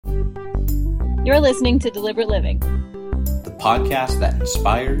You're listening to Deliberate Living, the podcast that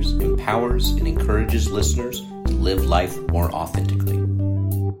inspires, empowers, and encourages listeners to live life more authentically.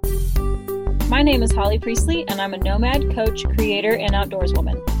 My name is Holly Priestley, and I'm a nomad, coach, creator, and outdoors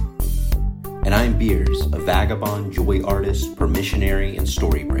woman. And I'm Beers, a vagabond, joy artist, permissionary, and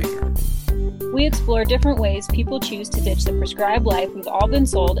story breaker. We explore different ways people choose to ditch the prescribed life we've all been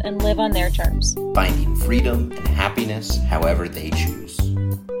sold and live on their terms, finding freedom and happiness however they choose.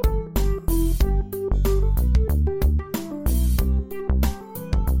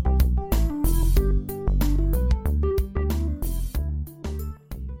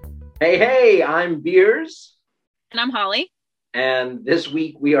 Hey, I'm Beers. And I'm Holly. And this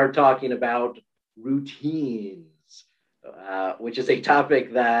week we are talking about routines, which is a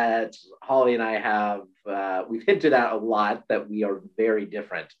topic that Holly and I have, we've hinted at a lot that we are very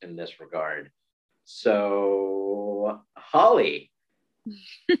different in this regard. So, Holly,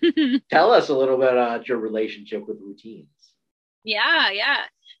 tell us a little bit about your relationship with routines. Yeah.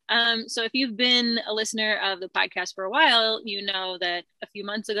 So if you've been a listener of the podcast for a while, you know that a few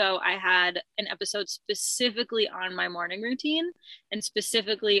months ago, I had an episode specifically on my morning routine and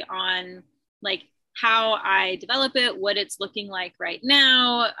specifically on like how I develop it, what it's looking like right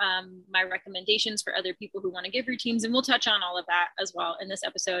now, my recommendations for other people who want to give routines. And we'll touch on all of that as well in this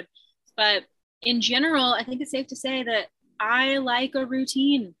episode. But in general, I think it's safe to say that I like a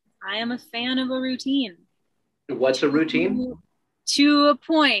routine. I am a fan of a routine. What's a routine? To a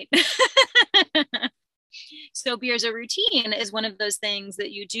point. So Beers, a routine is one of those things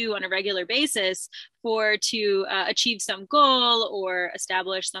that you do on a regular basis to achieve some goal or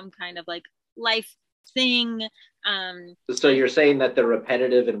establish some kind of like life thing. So you're saying that they're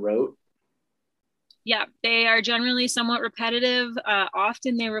repetitive and rote? Yeah, they are generally somewhat repetitive.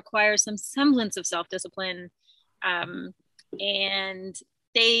 Often they require some semblance of self-discipline. And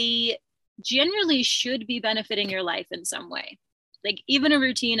they generally should be benefiting your life in some way. Like even a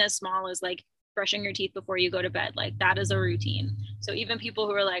routine as small as like brushing your teeth before you go to bed, like that is a routine. So even people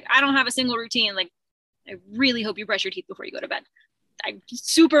who are like, I don't have a single routine, like I really hope you brush your teeth before you go to bed. I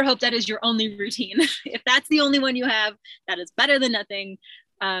super hope that is your only routine. If that's the only one you have, that is better than nothing.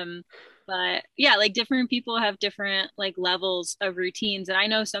 But yeah, like different people have different like levels of routines. And I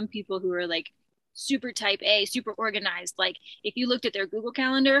know some people who are like super type A, super organized. Like if you looked at their Google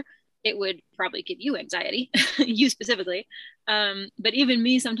Calendar, it would probably give you anxiety, you specifically. But even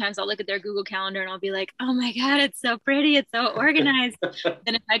me, sometimes I'll look at their Google Calendar and I'll be like, oh my God, it's so pretty. It's so organized.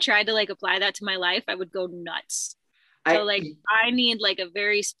 Then if I tried to like apply that to my life, I would go nuts. So like, I need like a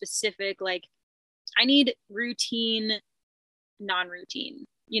very specific, like I need routine, non-routine.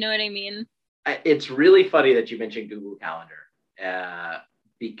 You know what I mean? It's really funny that you mentioned Google Calendar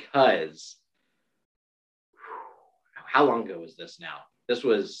because how long ago was this now? This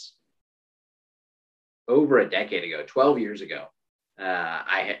was over a decade ago, 12 years ago.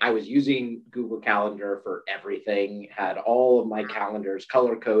 I was using Google Calendar for everything, had all of my calendars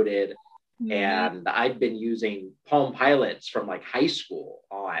color coded, and I'd been using Palm Pilots from like high school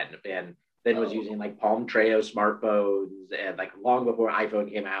on, and then was using like Palm Treo smartphones and like long before iPhone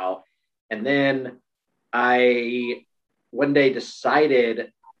came out. And then I one day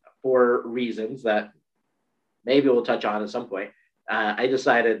decided, for reasons that maybe we'll touch on at some point, I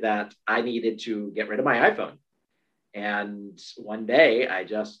decided that I needed to get rid of my iPhone. And one day I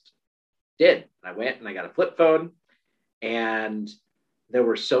just did. I went and I got a flip phone, and there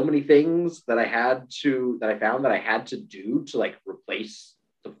were so many things that I found that I had to do to like replace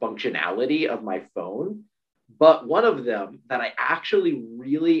the functionality of my phone. But one of them that I actually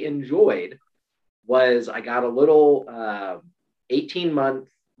really enjoyed was I got a little 18-month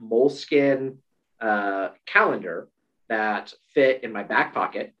Moleskine calendar that fit in my back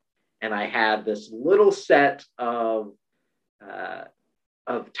pocket, and I had this little set of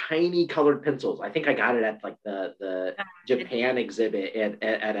tiny colored pencils. I think I got it at like the Japan exhibit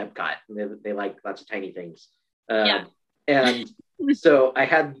at Epcot. They like lots of tiny things. And so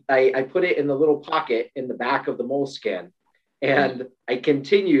I put it in the little pocket in the back of the Moleskine, and I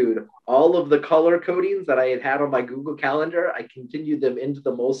continued all of the color codings that I had on my Google Calendar. I continued them into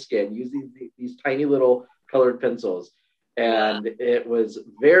the Moleskine using these tiny little colored pencils. And it was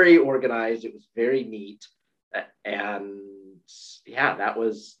very organized. It was very neat. And yeah, that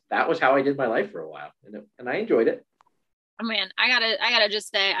was how I did my life for a while. And I enjoyed it. Oh man, I gotta just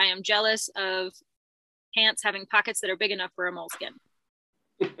say, I am jealous of pants having pockets that are big enough for a Moleskine.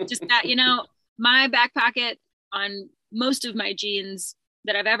 Just that, my back pocket on most of my jeans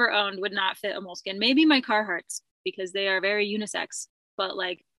that I've ever owned would not fit a Moleskine. Maybe my Carhartts, because they are very unisex, but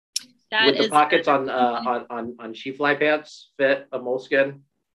like That would the pockets on She Fly pants fit a Moleskine?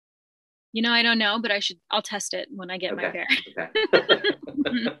 I don't know, but I'll test it when I get my Okay. pair.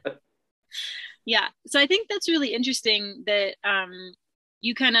 Okay. Yeah. So I think that's really interesting that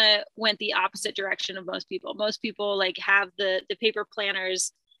you kind of went the opposite direction of most people. Most people like have the paper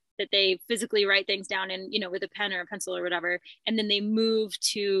planners that they physically write things down in, with a pen or a pencil or whatever, and then they move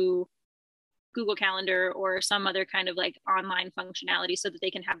to Google Calendar or some other kind of like online functionality so that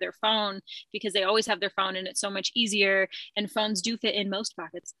they can have their phone, because they always have their phone and it's so much easier, and phones do fit in most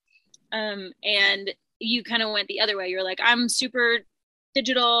pockets. And you kind of went the other way. You're like, I'm super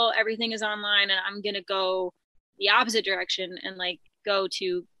digital, everything is online, and I'm gonna go the opposite direction and like go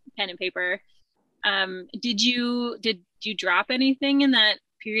to pen and paper. Did you drop anything in that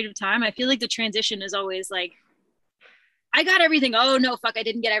period of time? I feel like the transition is always like, I got everything. Oh no, fuck, I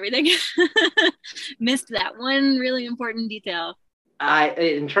didn't get everything. Missed that one really important detail.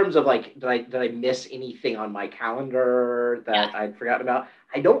 In terms of like, did I miss anything on my calendar Yeah. that I'd forgotten about?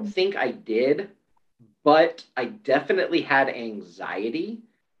 I don't think I did, but I definitely had anxiety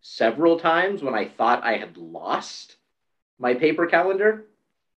several times when I thought I had lost my paper calendar,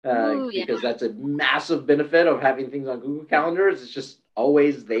 Ooh, yeah. because that's a massive benefit of having things on Google Calendars. It's just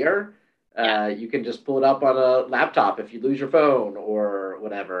always there. Yeah. You can just pull it up on a laptop if you lose your phone or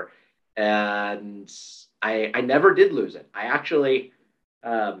whatever. And I never did lose it. I actually,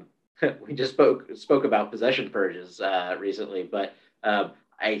 um, we just spoke about possession purges recently, but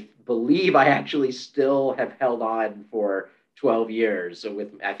I believe I actually still have held on for 12 years. So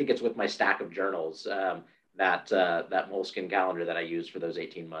I think it's with my stack of journals, that Moleskine calendar that I used for those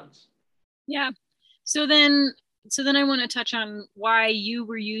 18 months. Yeah. So then I want to touch on why you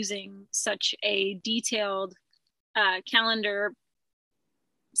were using such a detailed calendar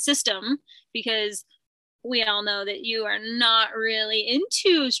system, because we all know that you are not really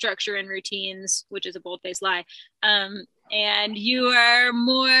into structure and routines, which is a bold-faced lie. And you are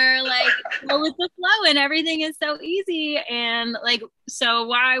more like go with the flow, and everything is so easy. And like, so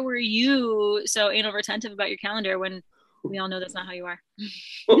why were you so anal retentive about your calendar when we all know that's not how you are?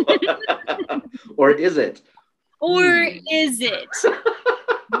 Or is it? Or is it?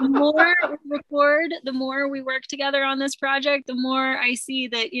 The more we record, the more we work together on this project, the more I see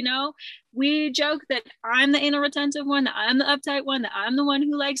that, we joke that I'm the anal retentive one, that I'm the uptight one, that I'm the one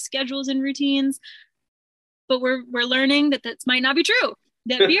who likes schedules and routines. But we're learning that might not be true.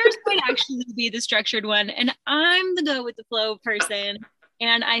 That Beers might actually be the structured one, and I'm the go with the flow person.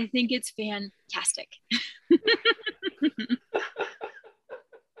 And I think it's fantastic.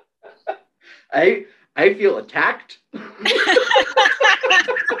 I feel attacked.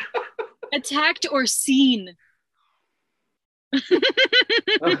 Attacked or seen.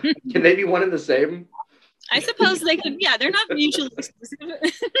 Can they be one and the same? I suppose they could. Yeah, they're not mutually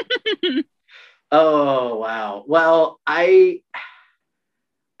exclusive. Oh wow. Well, I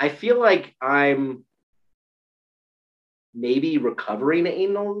feel like I'm maybe recovering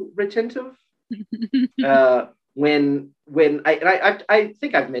anal retentive. When I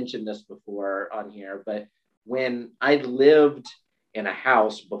think I've mentioned this before on here, but when I lived in a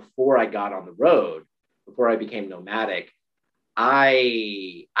house before I got on the road, before I became nomadic,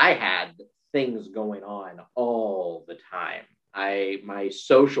 I had things going on all the time. My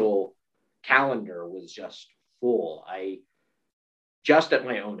social calendar was just full. I just at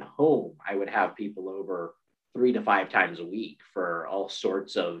my own home, I would have people over 3 to 5 times a week for all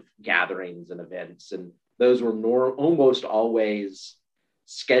sorts of gatherings and events. And those were almost always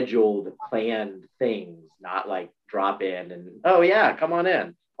scheduled, planned things, not like drop in and, oh, yeah, come on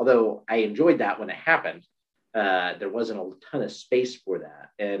in. Although I enjoyed that when it happened, there wasn't a ton of space for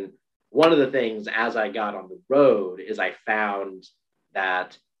that. And one of the things as I got on the road is I found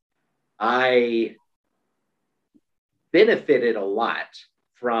that I benefited a lot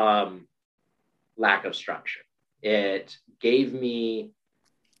from lack of structure. It gave me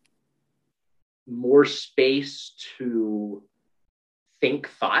more space to think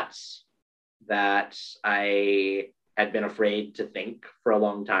thoughts that I had been afraid to think for a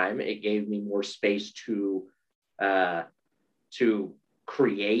long time. It gave me more space to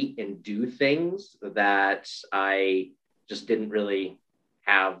create and do things that I just didn't really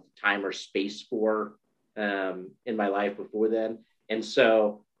have time or space for in my life before then. And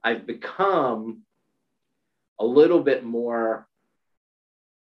so I've become a little bit more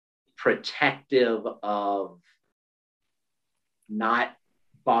protective of not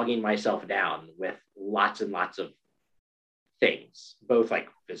bogging myself down with lots and lots of things, both like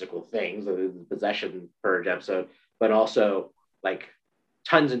physical things, the possession purge episode, but also like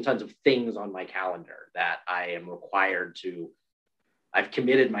tons and tons of things on my calendar that I am required to I've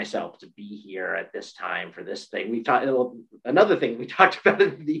committed myself to be here at this time for this thing. We talked another thing we talked about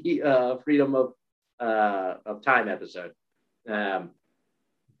in the freedom of time episode.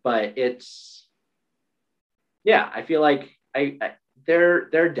 But it's, yeah, I feel like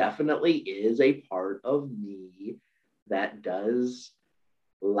there definitely is a part of me that does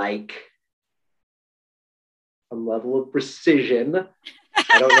like some level of precision.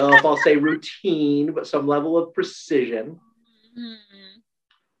 I don't know if I'll say routine, but some level of precision.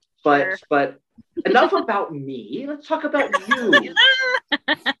 Mm-hmm. But enough about me. Let's talk about you.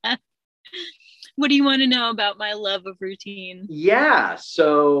 What do you want to know about my love of routine? Yeah.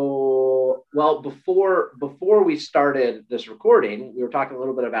 So, well, before we started this recording, we were talking a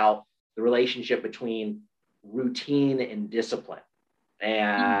little bit about the relationship between routine and discipline.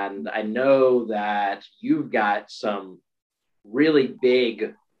 And I know that you've got some really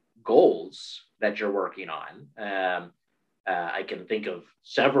big goals that you're working on. I can think of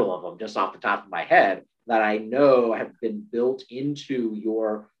several of them just off the top of my head that I know have been built into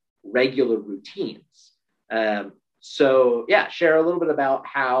your regular routines. So yeah, share a little bit about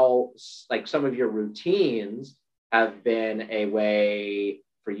how like some of your routines have been a way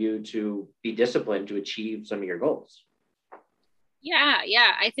for you to be disciplined to achieve some of your goals. Yeah.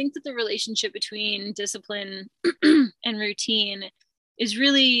 I think that the relationship between discipline and routine is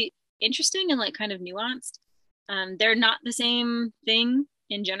really interesting and like kind of nuanced. They're not the same thing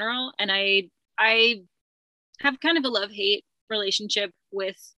in general. And I have kind of a love-hate relationship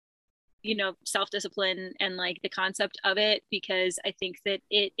with, you know, self-discipline and like the concept of it, because I think that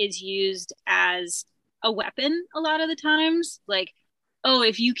it is used as a weapon a lot of the times. Like, oh,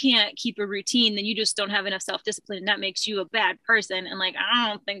 if you can't keep a routine, then you just don't have enough self-discipline and that makes you a bad person. And like, I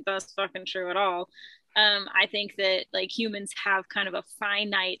don't think that's fucking true at all. I think that like humans have kind of a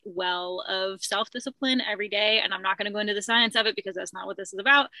finite well of self-discipline every day. And I'm not going to go into the science of it because that's not what this is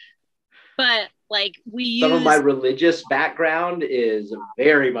about. But like some of my religious background is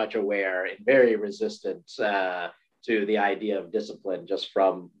very much aware and very resistant to the idea of discipline, just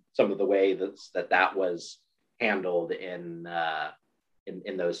from some of the way that was handled in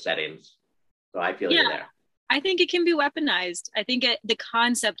those settings. So I feel you there. I think it can be weaponized. I think the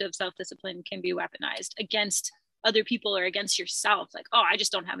concept of self-discipline can be weaponized against other people or against yourself. Like, oh, I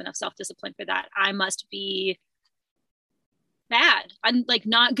just don't have enough self-discipline for that. I must be bad. I'm like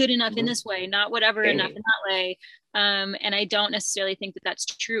not good enough in this way, not whatever enough in that way. And I don't necessarily think that that's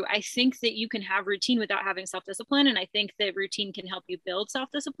true. I think that you can have routine without having self-discipline. And I think that routine can help you build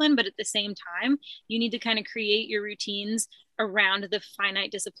self-discipline. But at the same time, you need to kind of create your routines around the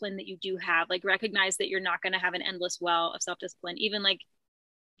finite discipline that you do have. Like recognize that you're not going to have an endless well of self-discipline. Even like,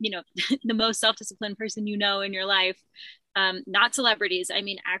 you know, the most self-disciplined person you know in your life, not celebrities, I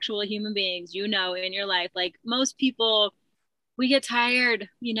mean actual human beings you know in your life. Like most people, we get tired,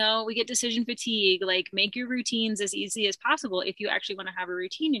 you know, we get decision fatigue. Like make your routines as easy as possible if you actually want to have a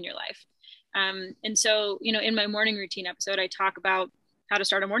routine in your life. And so, you know, in my morning routine episode, I talk about how to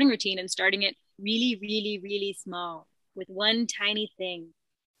start a morning routine and starting it really, really, really small with one tiny thing.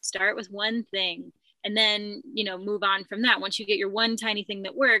 Start with one thing and then, you know, move on from that. Once you get your one tiny thing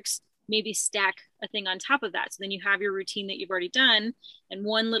that works, maybe stack a thing on top of that. So then you have your routine that you've already done. And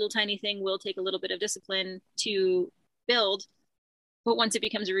one little tiny thing will take a little bit of discipline to build. But once it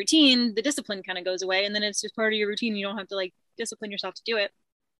becomes a routine, the discipline kind of goes away and then it's just part of your routine. You don't have to like discipline yourself to do it.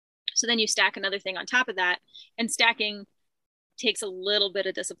 So then you stack another thing on top of that, and stacking takes a little bit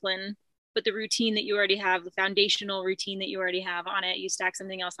of discipline, but the routine that you already have, the foundational routine that you already have on it, you stack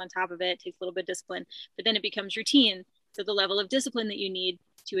something else on top of it, takes a little bit of discipline, but then it becomes routine. So the level of discipline that you need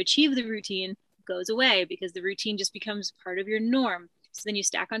to achieve the routine goes away because the routine just becomes part of your norm. So then you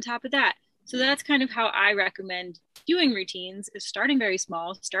stack on top of that. So that's kind of how I recommend doing routines, is starting very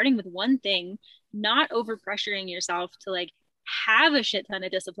small, starting with one thing, not over pressuring yourself to like have a shit ton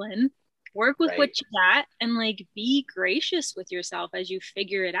of discipline, work with what you got, and like be gracious with yourself as you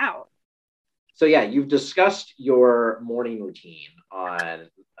figure it out. So yeah, you've discussed your morning routine on a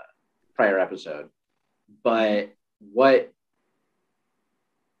prior episode, but what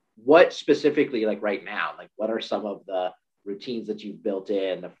specifically, like right now, like what are some of the routines that you've built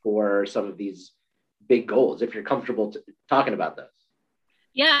in for some of these big goals, if you're comfortable talking about those?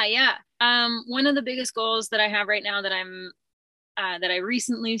 Yeah. One of the biggest goals that I have right now that that I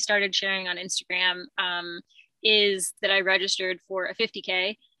recently started sharing on Instagram is that I registered for a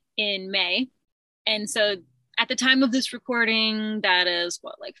 50K in May. And so at the time of this recording, that is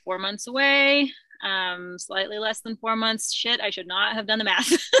what, like 4 months away, slightly less than 4 months. Shit, I should not have done the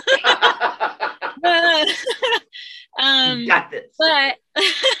math. You got this. But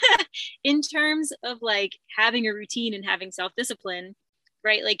in terms of like having a routine and having self-discipline,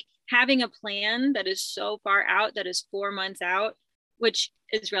 right? Like having a plan that is so far out, that is 4 months out, which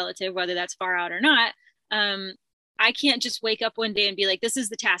is relative, whether that's far out or not. I can't just wake up one day and be like, this is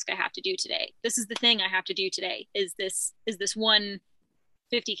the task I have to do today. This is the thing I have to do today. Is this one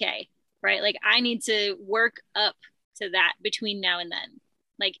 50K, right? Like I need to work up to that between now and then.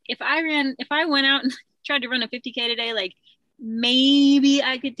 Like if I went out and tried to run a 50K today, like maybe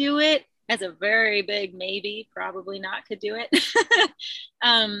I could do it. As a very big maybe, probably not could do it.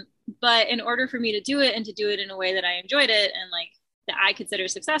 But in order for me to do it and to do it in a way that I enjoyed it and like that I consider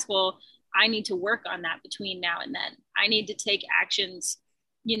successful, I need to work on that between now and then. I need to take actions,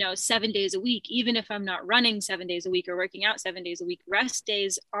 7 days a week, even if I'm not running 7 days a week or working out 7 days a week. Rest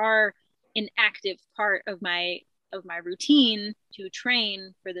days are an active part of my routine to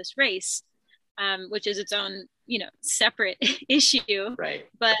train for this race, which is its own, separate issue. Right.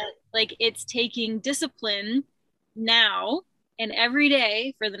 But like it's taking discipline now and every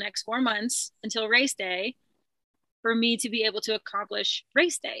day for the next 4 months until race day for me to be able to accomplish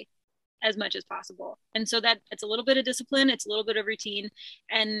race day as much as possible. And so that it's a little bit of discipline, it's a little bit of routine.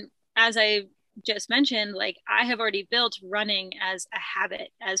 And as I just mentioned, like I have already built running as a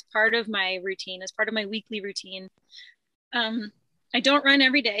habit, as part of my routine, as part of my weekly routine. I don't run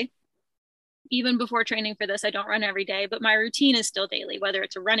every day. Even before training for this, I don't run every day, but my routine is still daily, whether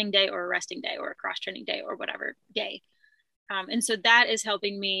it's a running day or a resting day or a cross training day or whatever day. And so that is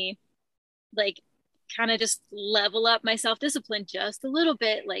helping me like kind of just level up my self-discipline just a little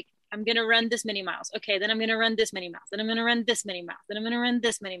bit. Like I'm going to run this many miles. Okay. Then I'm going to run this many miles. Then I'm going to run this many miles. Then I'm going to run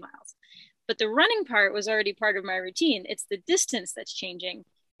this many miles. But the running part was already part of my routine. It's the distance that's changing.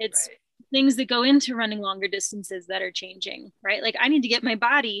 It's right. Things that go into running longer distances that are changing, right? Like I need to get my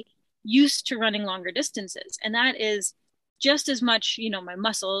body used to running longer distances. And that is just as much, my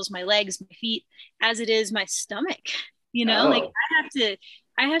muscles, my legs, my feet, as it is my stomach, like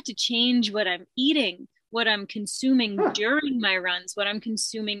I have to change what I'm eating, what I'm consuming during my runs, what I'm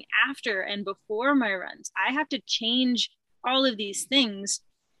consuming after and before my runs. I have to change all of these things.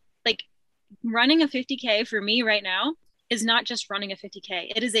 Like running a 50K for me right now is not just running a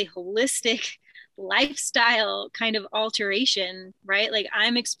 50K. It is a holistic lifestyle kind of alteration, right? Like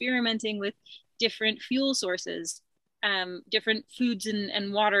I'm experimenting with different fuel sources, different foods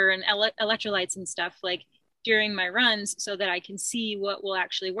and water and electrolytes and stuff like during my runs so that I can see what will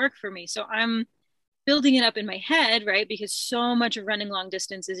actually work for me. So I'm building it up in my head, right? Because so much of running long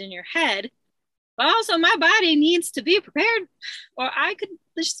distance is in your head, but also my body needs to be prepared or I could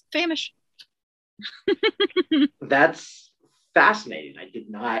just famish. That's fascinating.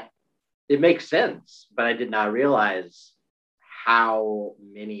 It makes sense, but I did not realize how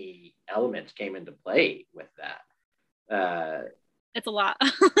many elements came into play with that. It's a lot.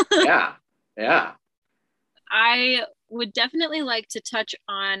 Yeah. I would definitely like to touch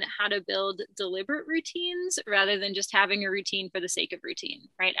on how to build deliberate routines rather than just having a routine for the sake of routine,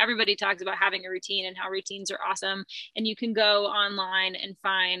 right? Everybody talks about having a routine and how routines are awesome. And you can go online and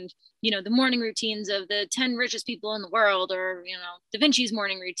find, the morning routines of the 10 richest people in the world, or, Da Vinci's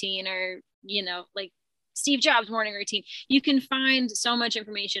morning routine, or, like Steve Jobs' morning routine. You can find so much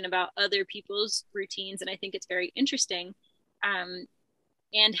information about other people's routines. And I think it's very interesting.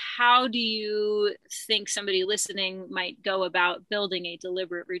 And how do you think somebody listening might go about building a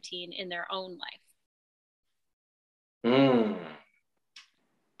deliberate routine in their own life?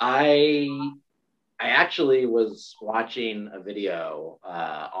 I actually was watching a video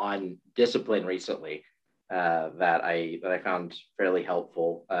on discipline recently that I found fairly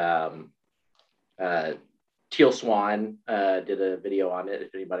helpful. Teal Swan did a video on it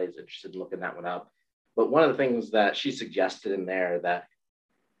if anybody's interested in looking that one up. But one of the things that she suggested in there that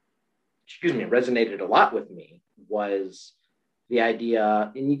resonated a lot with me was the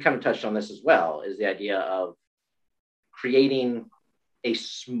idea, and you kind of touched on this as well, is the idea of creating a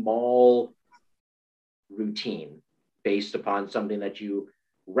small routine based upon something that you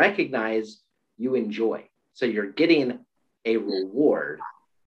recognize you enjoy. So you're getting a reward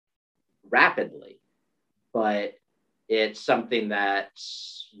rapidly, but it's something that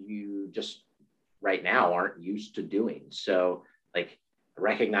you just right now aren't used to doing. So like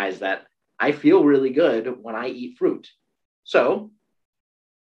recognize that I feel really good when I eat fruit. So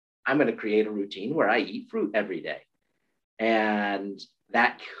I'm going to create a routine where I eat fruit every day. And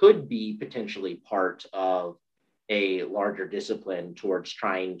that could be potentially part of a larger discipline towards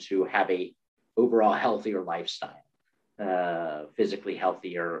trying to have a overall healthier lifestyle, physically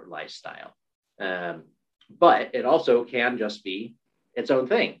healthier lifestyle. But it also can just be its own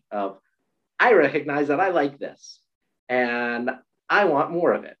thing of, I recognize that I like this and I want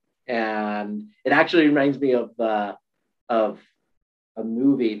more of it. And it actually reminds me of a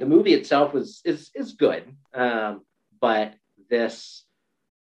movie. The movie itself is good, but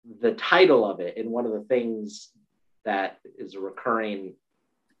the title of it, and one of the things that is a recurring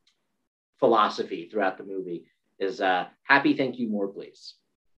philosophy throughout the movie, is happy, thank you, more please.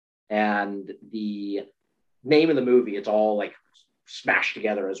 And the name of the movie, it's all like smashed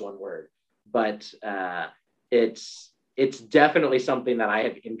together as one word, but it's definitely something that I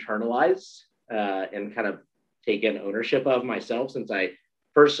have internalized and kind of taken ownership of myself since I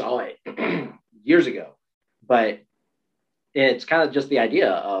first saw it years ago. But it's kind of just the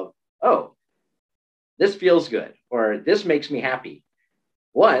idea of, oh, this feels good, or this makes me happy.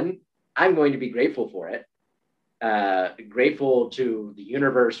 One, I'm going to be grateful for it. Grateful to the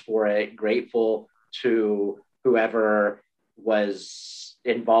universe for it, grateful to whoever was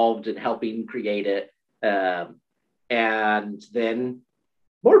involved in helping create it. And then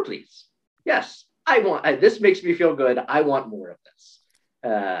more, please. Yes, this makes me feel good. I want more of this.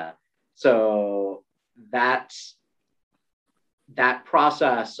 So that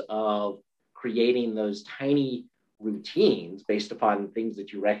process of creating those tiny routines based upon things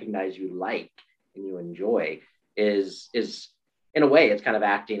that you recognize you like and you enjoy is in a way, it's kind of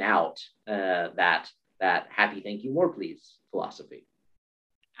acting out that happy, thank you, more please philosophy.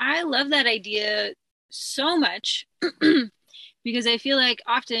 I love that idea so much because I feel like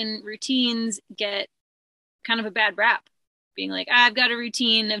often routines get kind of a bad rap, being like, I've got a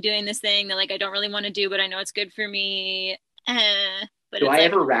routine of doing this thing that like I don't really want to do, but I know it's good for me. But do I like,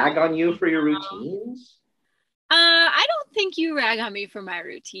 ever rag on you for your routines? I don't think you rag on me for my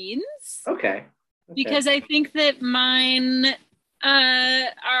routines. Okay. Because I think that mine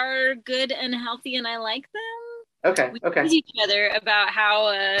are good and healthy, and I like them. Okay. We tease each other about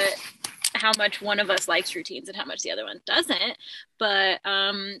how much one of us likes routines and how much the other one doesn't. But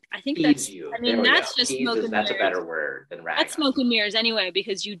I think that's just smoke and mirrors. That's a better word than rag. That's smoke and mirrors anyway,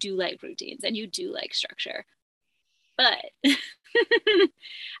 because you do like routines and you do like structure. But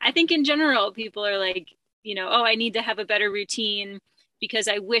I think in general, people are like, oh, I need to have a better routine because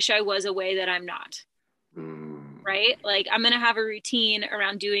I wish I was a way that I'm not. Right? Like, I'm going to have a routine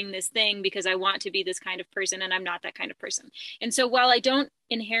around doing this thing because I want to be this kind of person and I'm not that kind of person. And so while I don't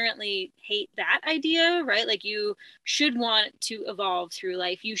inherently hate that idea, right? Like, you should want to evolve through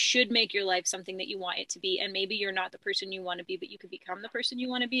life. You should make your life something that you want it to be. And maybe you're not the person you want to be, but you could become the person you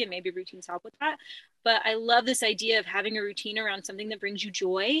want to be. And maybe routines help with that. But I love this idea of having a routine around something that brings you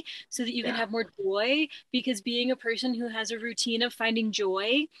joy so that you can have more joy, because being a person who has a routine of finding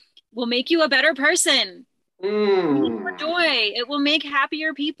joy will make you a better person. More joy. It will make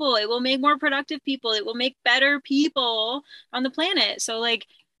happier people. It will make more productive people. It will make better people on the planet. So like,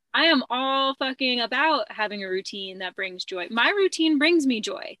 I am all fucking about having a routine that brings joy. My routine brings me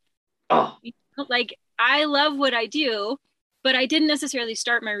joy. Oh. Like, I love what I do, but I didn't necessarily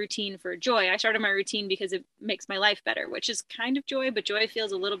start my routine for joy. I started my routine because it makes my life better, which is kind of joy, but joy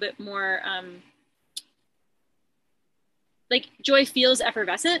feels a little bit more like joy feels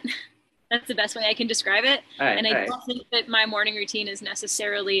effervescent. That's the best way I can describe it. I don't think that my morning routine is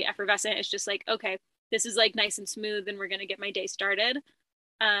necessarily effervescent. It's just like, okay, this is like nice and smooth and we're going to get my day started.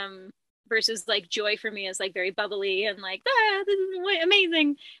 Versus like joy for me is like very bubbly and like, this is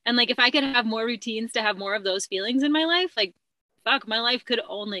amazing. And like, if I could have more routines to have more of those feelings in my life, like, fuck, my life could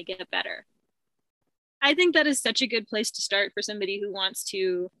only get better. I think that is such a good place to start for somebody who wants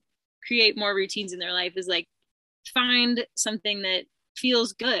to create more routines in their life, is like, find something that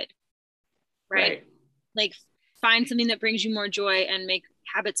feels good. Right? Like, find something that brings you more joy and make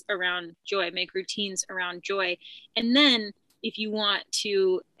habits around joy, make routines around joy. And then if you want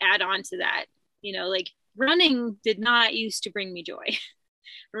to add on to that, like, running did not used to bring me joy.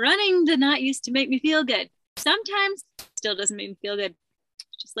 Running did not used to make me feel good. Sometimes still doesn't make me feel good.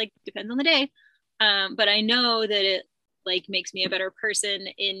 Just like depends on the day. But I know that it like makes me a better person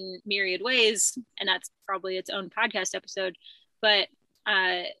in myriad ways. And that's probably its own podcast episode. But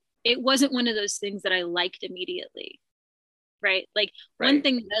it wasn't one of those things that I liked immediately, right? Like, one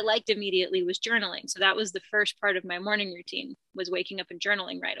thing that I liked immediately was journaling. So that was the first part of my morning routine, was waking up and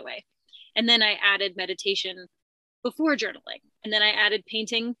journaling right away. And then I added meditation before journaling. And then I added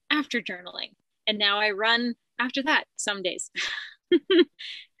painting after journaling. And now I run after that some days.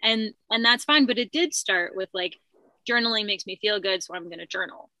 and that's fine. But it did start with like, journaling makes me feel good, so I'm going to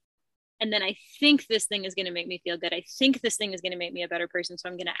journal. And then I think this thing is going to make me feel good. I think this thing is going to make me a better person, so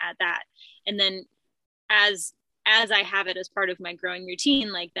I'm going to add that. And then as I have it as part of my growing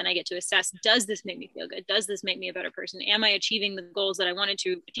routine, like, then I get to assess, does this make me feel good? Does this make me a better person? Am I achieving the goals that I wanted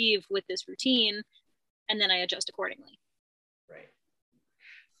to achieve with this routine? And then I adjust accordingly. Right.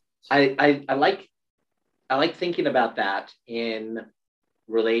 I like thinking about that in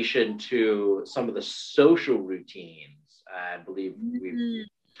relation to some of the social routines I believe we've Mm-hmm.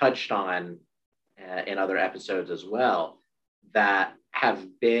 touched on in other episodes as well, that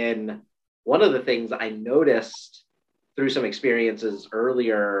have been one of the things I noticed through some experiences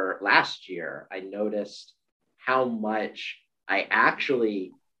earlier last year. I noticed how much I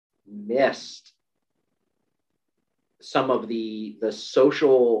actually missed some of the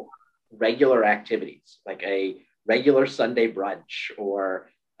social regular activities, like a regular Sunday brunch or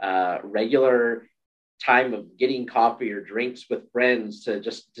regular time of getting coffee or drinks with friends to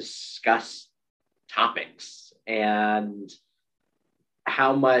just discuss topics, and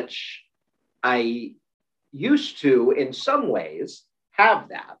how much I used to, in some ways, have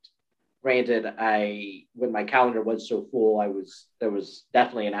that. Granted, when my calendar was so full, there was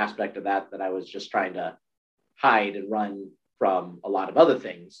definitely an aspect of that I was just trying to hide and run from a lot of other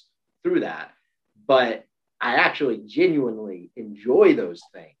things through that. But I actually genuinely enjoy those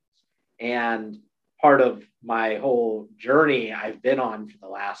things. And part of my whole journey I've been on for the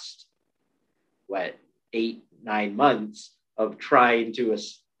last, 8-9 months of trying to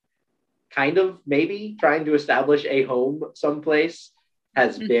trying to establish a home someplace,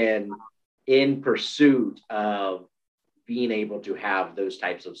 has been in pursuit of being able to have those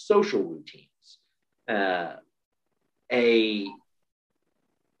types of social routines. Uh, a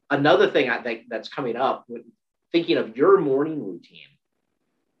Another thing I think that's coming up when thinking of your morning routine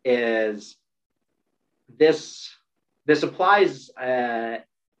is this. This applies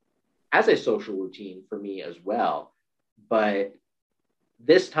as a social routine for me as well. But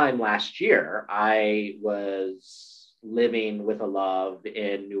this time last year, I was living with a love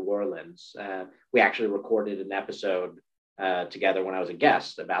in New Orleans. We actually recorded an episode together when I was a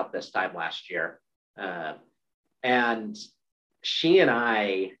guest about this time last year. And she and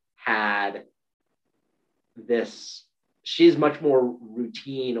I had this, she's much more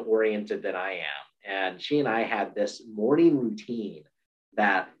routine oriented than I am. And she and I had this morning routine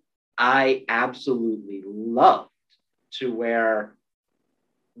that I absolutely loved, to where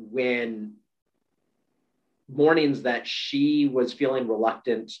when mornings that she was feeling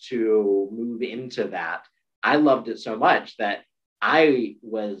reluctant to move into that, I loved it so much that I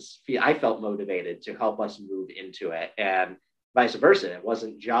felt motivated to help us move into it, and vice versa. It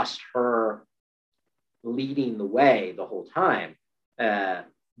wasn't just her leading the way the whole time.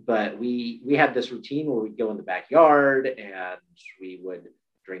 But we had this routine where we'd go in the backyard and we would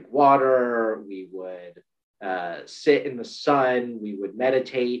drink water, we would sit in the sun, we would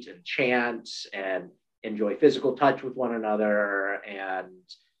meditate and chant and enjoy physical touch with one another,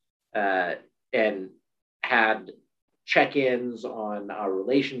 and had check-ins on our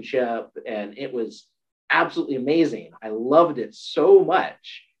relationship, and it was absolutely amazing. I loved it so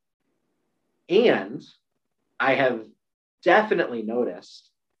much. And I have definitely noticed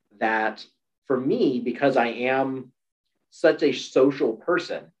that for me, because I am such a social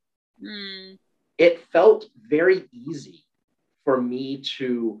person, it felt very easy for me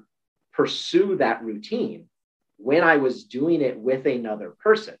to pursue that routine when I was doing it with another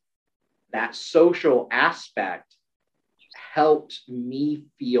person. That social aspect helped me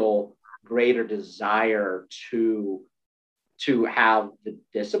feel greater desire to have the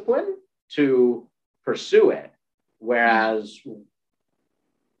discipline to pursue it. Whereas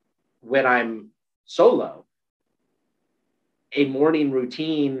when I'm solo, a morning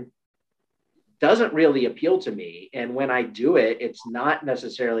routine doesn't really appeal to me. And when I do it, it's not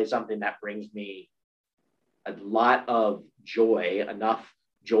necessarily something that brings me a lot of joy, enough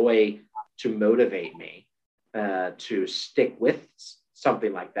joy to motivate me to stick with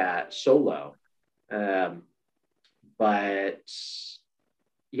something like that solo. But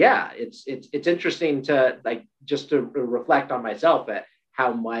yeah, it's interesting to just to reflect on myself at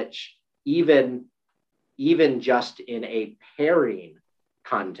how much even just in a pairing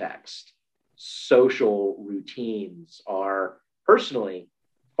context, social routines are personally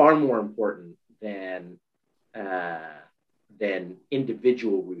far more important than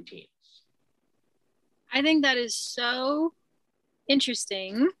individual routines. I think that is so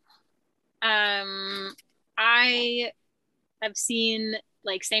interesting. I have seen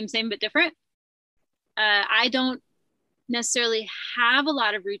like same but different. I don't necessarily have a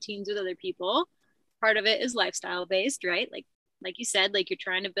lot of routines with other people. Part of it is lifestyle based, right? Like you said, like you're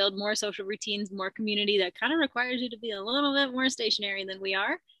trying to build more social routines, more community. That kind of requires you to be a little bit more stationary than we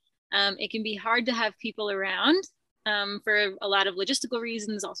are. It can be hard to have people around for a lot of logistical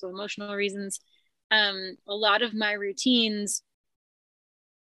reasons, also emotional reasons. A lot of my routines,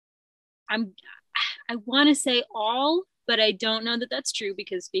 I want to say all, but I don't know that that's true,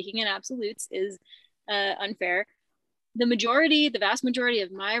 because speaking in absolutes is unfair. The vast majority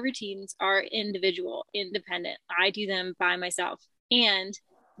of my routines are individual, independent. I do them by myself. And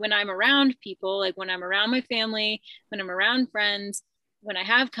when I'm around people, like when I'm around my family, when I'm around friends, when I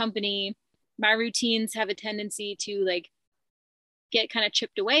have company, my routines have a tendency to like get kind of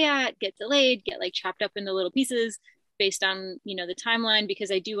chipped away at, get delayed, get like chopped up into little pieces based on, the timeline,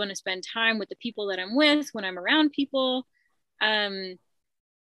 because I do want to spend time with the people that I'm with when I'm around people.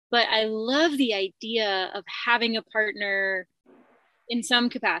 But I love the idea of having a partner in some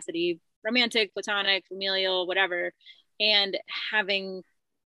capacity, romantic, platonic, familial, whatever, and having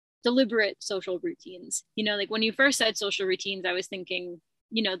deliberate social routines. Like when you first said social routines, I was thinking,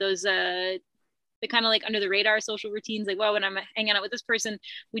 those the kind of like under the radar social routines, like, well, when I'm hanging out with this person,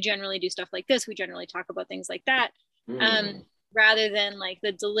 we generally do stuff like this. We generally talk about things like that. Rather than like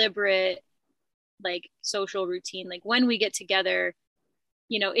the deliberate, like social routine, like when we get together,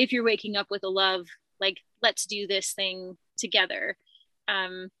 if you're waking up with a love, like, let's do this thing together.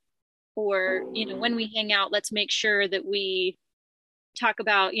 Or, when we hang out, let's make sure that we talk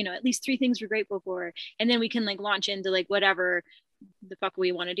about, at least 3 things we're grateful for. And then we can like launch into like whatever the fuck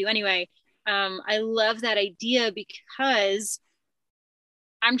we want to do anyway. I love that idea because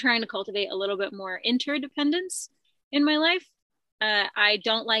I'm trying to cultivate a little bit more interdependence in my life. I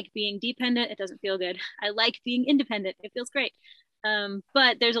don't like being dependent. It doesn't feel good. I like being independent. It feels great.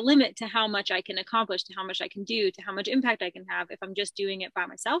 But there's a limit to how much I can accomplish, to how much I can do, to how much impact I can have if I'm just doing it by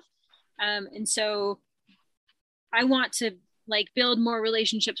myself. And so I want to like build more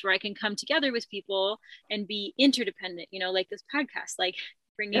relationships where I can come together with people and be interdependent, like this podcast, like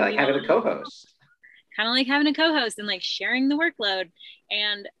bringing like having a co-host, kind of like having a co-host and like sharing the workload.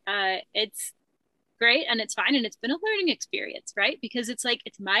 And it's great and it's fine. And it's been a learning experience, right? Because it's like,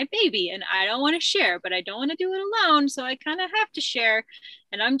 it's my baby and I don't want to share, but I don't want to do it alone. So I kind of have to share,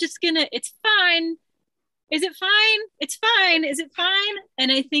 and I'm just gonna, it's fine. Is it fine? It's fine. Is it fine?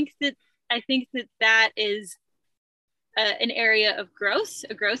 And I think that is an area of growth,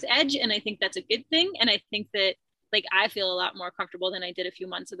 a growth edge. And I think that's a good thing. And I think that like, I feel a lot more comfortable than I did a few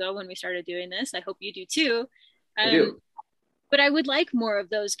months ago when we started doing this. I hope you do too. I do. But I would like more of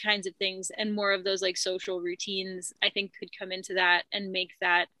those kinds of things, and more of those like social routines, I think could come into that and make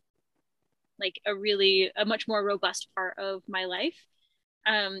that like a much more robust part of my life.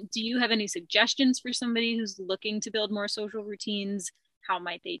 Do you have any suggestions for somebody who's looking to build more social routines? How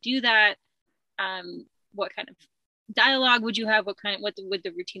might they do that? What kind of dialogue would you have? What would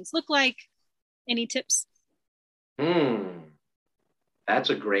the routines look like? Any tips? That's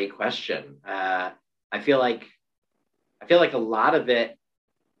a great question. I feel like a lot of it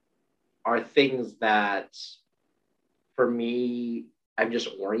are things that, for me, I'm just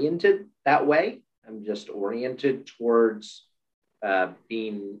oriented that way. I'm just oriented towards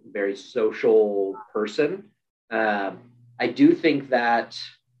being a very social person. I do think that,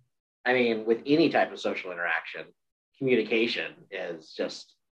 with any type of social interaction, communication is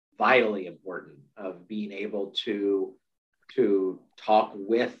just vitally important, of being able to talk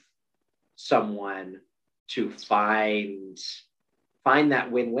with someone, to find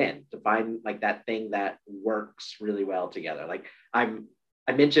that win-win, to find like that thing that works really well together. Like I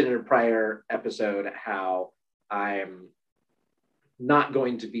mentioned in a prior episode how I'm not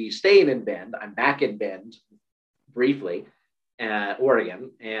going to be staying in Bend. I'm back in Bend briefly,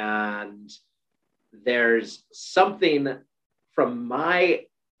 Oregon, and there's something from my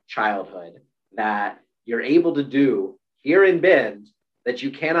childhood that you're able to do here in Bend that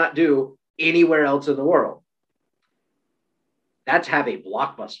you cannot do anywhere else in the world. That's have a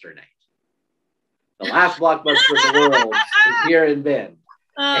Blockbuster night. The last Blockbuster in the world is here in Bend.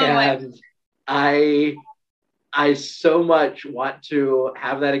 And I so much want to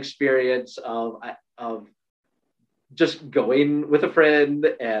have that experience of just going with a friend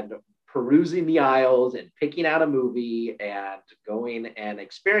and perusing the aisles and picking out a movie and going and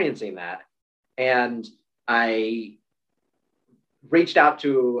experiencing that. And I reached out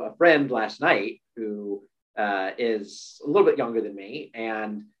to a friend last night who is a little bit younger than me,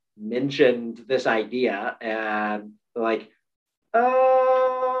 and mentioned this idea, and they're like,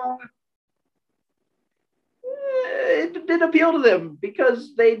 it didn't appeal to them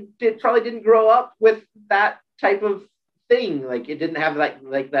because they probably didn't grow up with that type of thing. Like it didn't have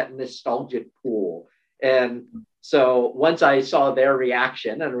that nostalgic pool. And so once I saw their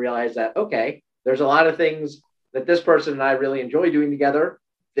reaction and realized that, okay, there's a lot of things that this person and I really enjoy doing together,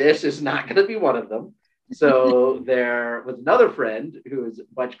 this is not going to be one of them. So there was another friend who is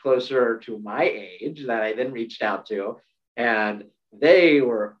much closer to my age that I then reached out to, and they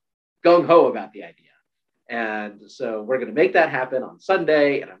were gung-ho about the idea. And so we're going to make that happen on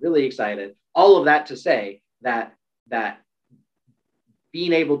Sunday, and I'm really excited. All of that to say that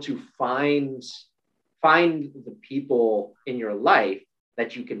being able to find the people in your life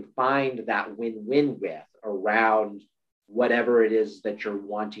that you can find that win-win with around whatever it is that you're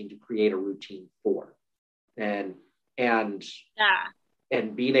wanting to create a routine for, and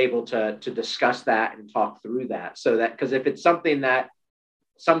being able to discuss that and talk through that, so that, because if it's something that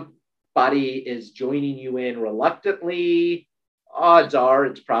somebody is joining you in reluctantly, odds are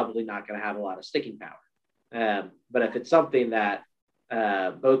it's probably not going to have a lot of sticking power. But if it's something that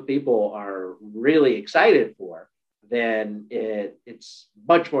both people are really excited for, then it's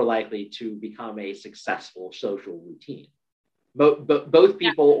much more likely to become a successful social routine. Both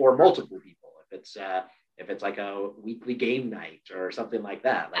people or multiple people. If it's like a weekly game night or something like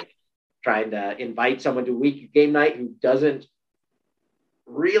that, like trying to invite someone to a weekly game night who doesn't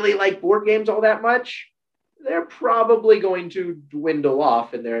really like board games all that much, they're probably going to dwindle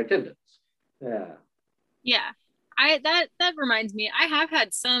off in their attendance. Yeah. That reminds me, I have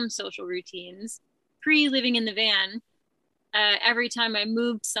had some social routines pre-living in the van. Every time I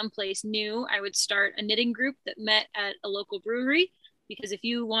moved someplace new, I would start a knitting group that met at a local brewery, because if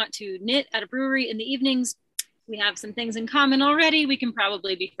you want to knit at a brewery in the evenings, we have some things in common already. We can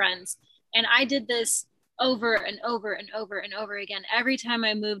probably be friends. And I did this over and over and over and over again. Every time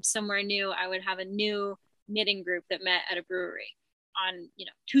I moved somewhere new, I would have a new knitting group that met at a brewery on,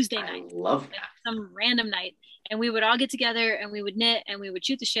 Tuesday night. I love that. Like some random night. And we would all get together and we would knit and we would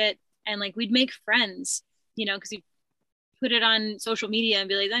shoot the shit, and like we'd make friends, because you put it on social media and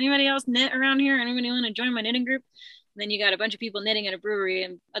be like, anybody else knit around here? Anybody want to join my knitting group? And then you got a bunch of people knitting at a brewery,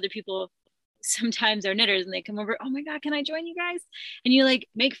 and other people sometimes are knitters, and they come over, oh my God, can I join you guys? And you like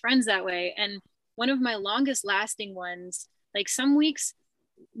make friends that way. And one of my longest lasting ones, like some weeks,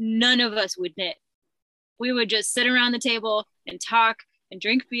 none of us would knit. We would just sit around the table and talk and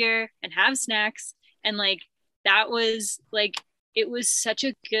drink beer and have snacks. And like, that was like, it was such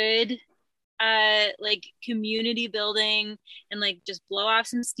a good like community building, and like just blow off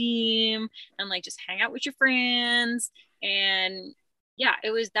some steam and like just hang out with your friends. And yeah,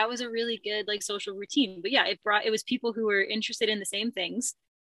 that was a really good like social routine. But yeah, it was people who were interested in the same things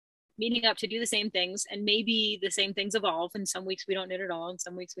meeting up to do the same things, and maybe the same things evolve, and some weeks we don't knit at all and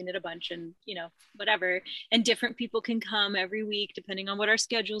some weeks we knit a bunch, and whatever, and different people can come every week depending on what our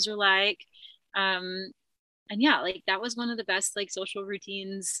schedules are like. And yeah, like that was one of the best like social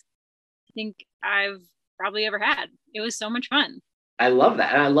routines I think I've probably ever had. It was so much fun. I love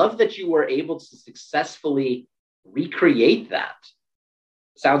that. And I love that you were able to successfully recreate that.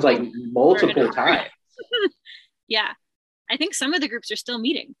 Sounds like multiple times. Yeah. I think some of the groups are still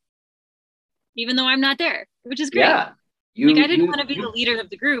meeting, even though I'm not there, which is great. Yeah. I didn't want to be the leader of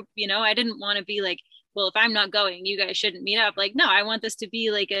the group. I didn't want to be like, well, if I'm not going, you guys shouldn't meet up. Like, no, I want this to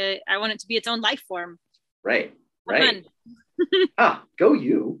be like I want it to be its own life form. Right. Go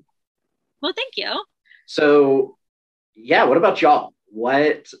you. Well, thank you. So, yeah, what about y'all?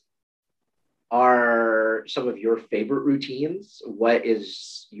 What are some of your favorite routines? What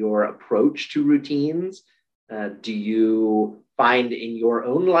is your approach to routines? Do you find in your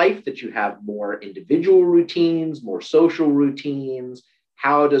own life that you have more individual routines, more social routines?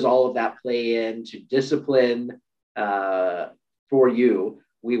 How does all of that play into discipline for you?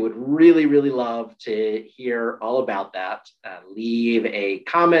 We would really, really love to hear all about that. Leave a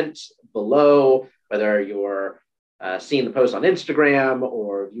comment below, whether you're seeing the post on Instagram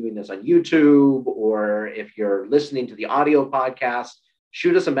or viewing this on YouTube, or if you're listening to the audio podcast,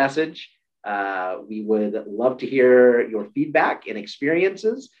 shoot us a message. We would love to hear your feedback and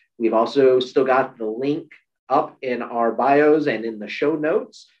experiences. We've also still got the link up in our bios and in the show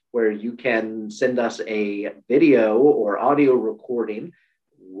notes where you can send us a video or audio recording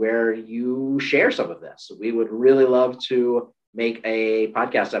where you share some of this. We would really love to make a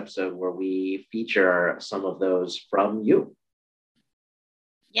podcast episode where we feature some of those from you.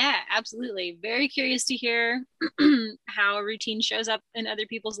 Yeah, absolutely. Very curious to hear how a routine shows up in other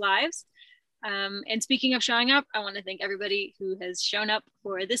people's lives. And speaking of showing up, I want to thank everybody who has shown up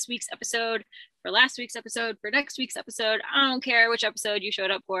for this week's episode, for last week's episode, for next week's episode. I don't care which episode you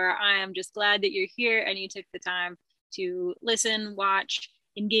showed up for. I am just glad that you're here and you took the time to listen, watch,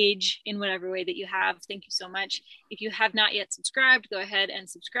 engage in whatever way that you have. Thank you so much. If you have not yet subscribed, go ahead and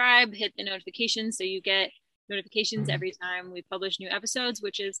subscribe, hit the notifications so you get notifications every time we publish new episodes,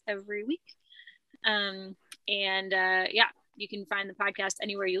 which is every week. Yeah, you can find the podcast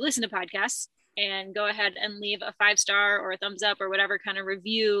anywhere you listen to podcasts, and go ahead and leave a 5-star or a thumbs up or whatever kind of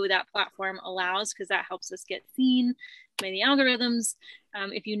review that platform allows, because that helps us get seen by the algorithms.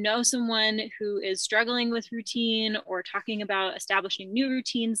 If you know someone who is struggling with routine or talking about establishing new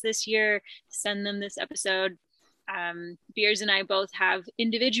routines this year, send them this episode. Beers and I both have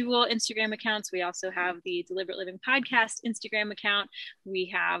individual Instagram accounts. We also have the Deliberate Living Podcast Instagram account.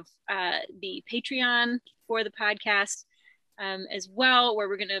 We have the Patreon for the podcast as well, where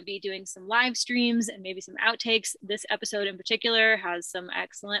we're going to be doing some live streams and maybe some outtakes. This episode in particular has some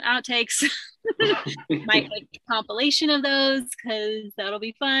excellent outtakes. Might make a compilation of those because that'll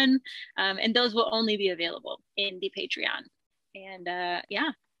be fun. And those will only be available in the Patreon. And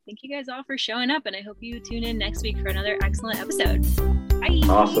thank you guys all for showing up. And I hope you tune in next week for another excellent episode. Bye.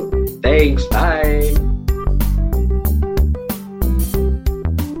 Awesome. Thanks. Bye.